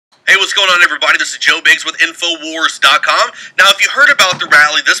what's going on, everybody? This is Joe Biggs with Infowars.com. Now, if you heard about the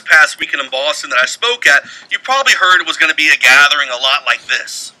rally this past weekend in Boston that I spoke at, you probably heard it was going to be a gathering a lot like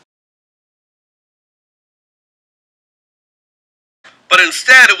this. But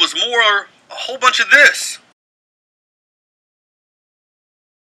instead, it was more a whole bunch of this.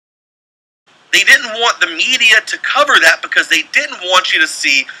 They didn't want the media to cover that because they didn't want you to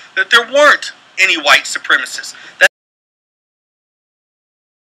see that there weren't any white supremacists.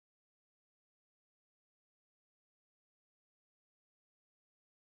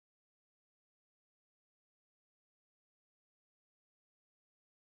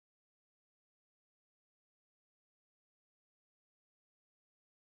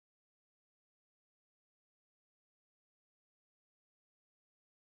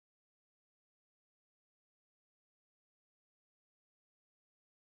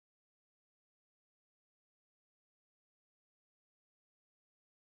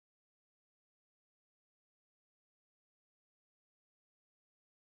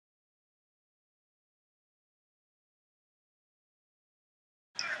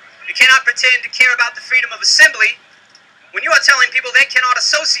 You cannot pretend to care about the freedom of assembly when you are telling people they cannot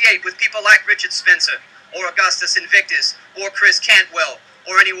associate with people like Richard Spencer, or Augustus Invictus, or Chris Cantwell,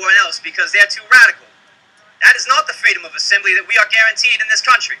 or anyone else because they're too radical. That is not the freedom of assembly that we are guaranteed in this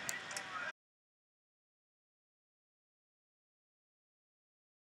country.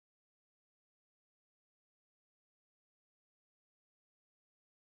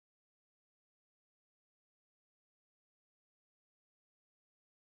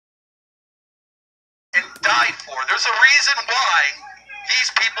 And died for. There's a reason why these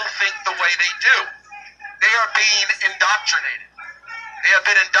people think the way they do. They are being indoctrinated. They have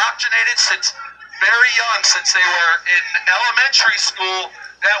been indoctrinated since very young, since they were in elementary school,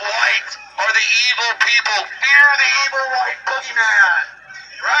 that white are the evil people. Fear the evil white boogeyman.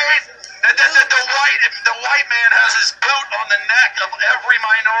 Right? That the white man has his boot on the neck of every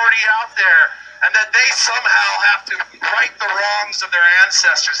minority out there, and that they somehow have to right the wrongs of their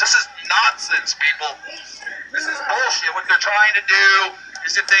ancestors. This is nonsense, people. This is bullshit. What they're trying to do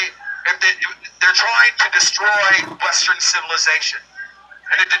is they're trying to destroy Western civilization.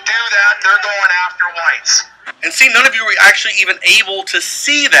 And to do that, they're going after whites. And see, none of you were actually even able to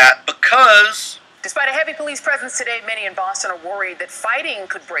see that because... Despite a heavy police presence today, many in Boston are worried that fighting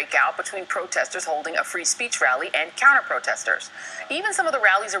could break out between protesters holding a free speech rally and counter-protesters. Even some of the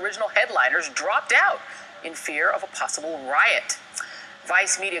rally's original headliners dropped out in fear of a possible riot.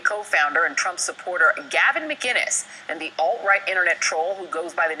 Vice Media co-founder and Trump supporter Gavin Mcinnes and the alt-right internet troll who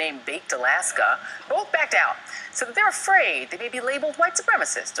goes by the name Baked Alaska both backed out, so that they're afraid they may be labeled white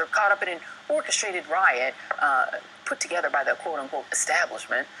supremacists or caught up in an orchestrated riot put together by the quote-unquote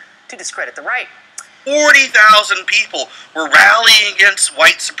establishment to discredit the right. 40,000 people were rallying against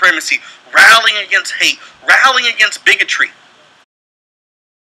white supremacy, rallying against hate, rallying against bigotry.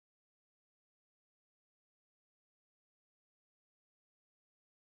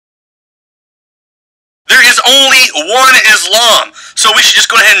 There is only one Islam, so we should just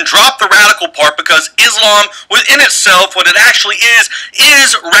go ahead and drop the radical part, because Islam, within itself, what it actually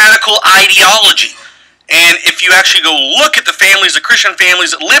is radical ideology. And if you actually go look at the families, the Christian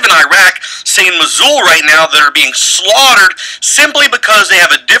families that live in Iraq, say in Mosul right now, that are being slaughtered simply because they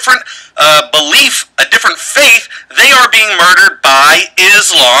have a different belief, a different faith, they are being murdered by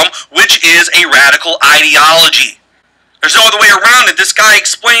Islam, which is a radical ideology. There's no other way around it. This guy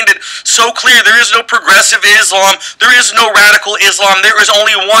explained it so clear. There is no progressive Islam. There is no radical Islam. There is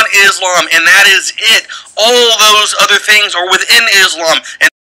only one Islam, and that is it. All those other things are within Islam.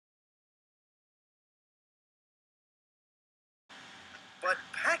 But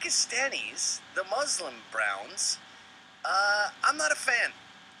Pakistanis, the Muslim browns, I'm not a fan.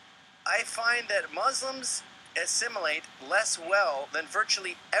 I find that Muslims assimilate less well than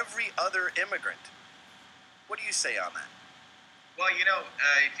virtually every other immigrant. What do you say on that? Well, you know,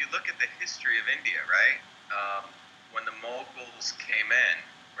 if you look at the history of India, right, when the Mughals came in,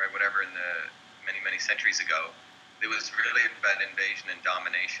 right, whatever, in the many centuries ago, it was really about invasion and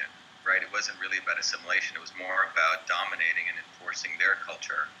domination, right? It wasn't really about assimilation. It was more about dominating and enforcing their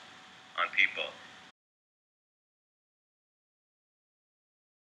culture on people.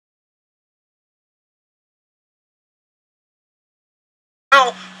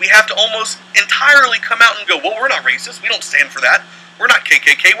 Now we have to almost entirely come out and go, well, we're not racist. We don't stand for that. We're not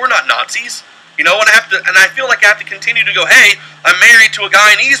KKK. We're not Nazis. You know, and I feel like I have to continue to go, hey, I'm married to a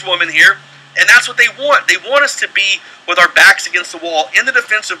Guyanese woman here, and that's what they want. They want us to be with our backs against the wall in the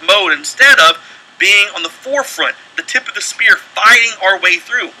defensive mode instead of being on the forefront, the tip of the spear, fighting our way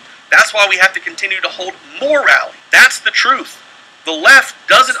through. That's why we have to continue to hold more rally. That's the truth. The left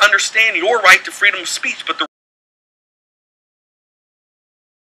doesn't understand your right to freedom of speech, but the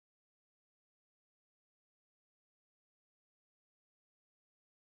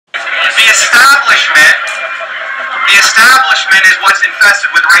establishment is what's infested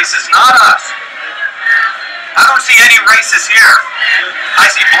with racists, not us. I don't see any racists here. I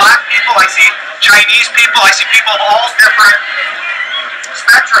see black people, I see Chinese people, I see people of all different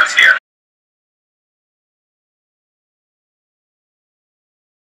spectrums here.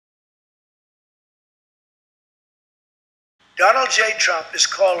 Donald J. Trump is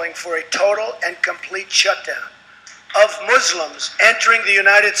calling for a total and complete shutdown of Muslims entering the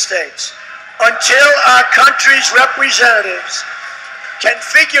United States until our country's representatives can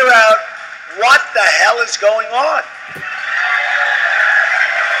figure out what the hell is going on.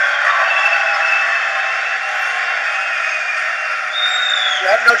 We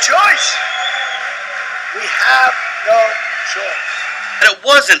have no choice. We have no choice. that it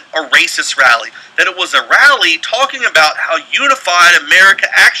wasn't a racist rally, that it was a rally talking about how unified America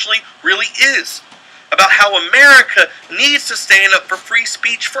actually really is, about how America needs to stand up for free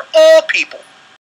speech for all people.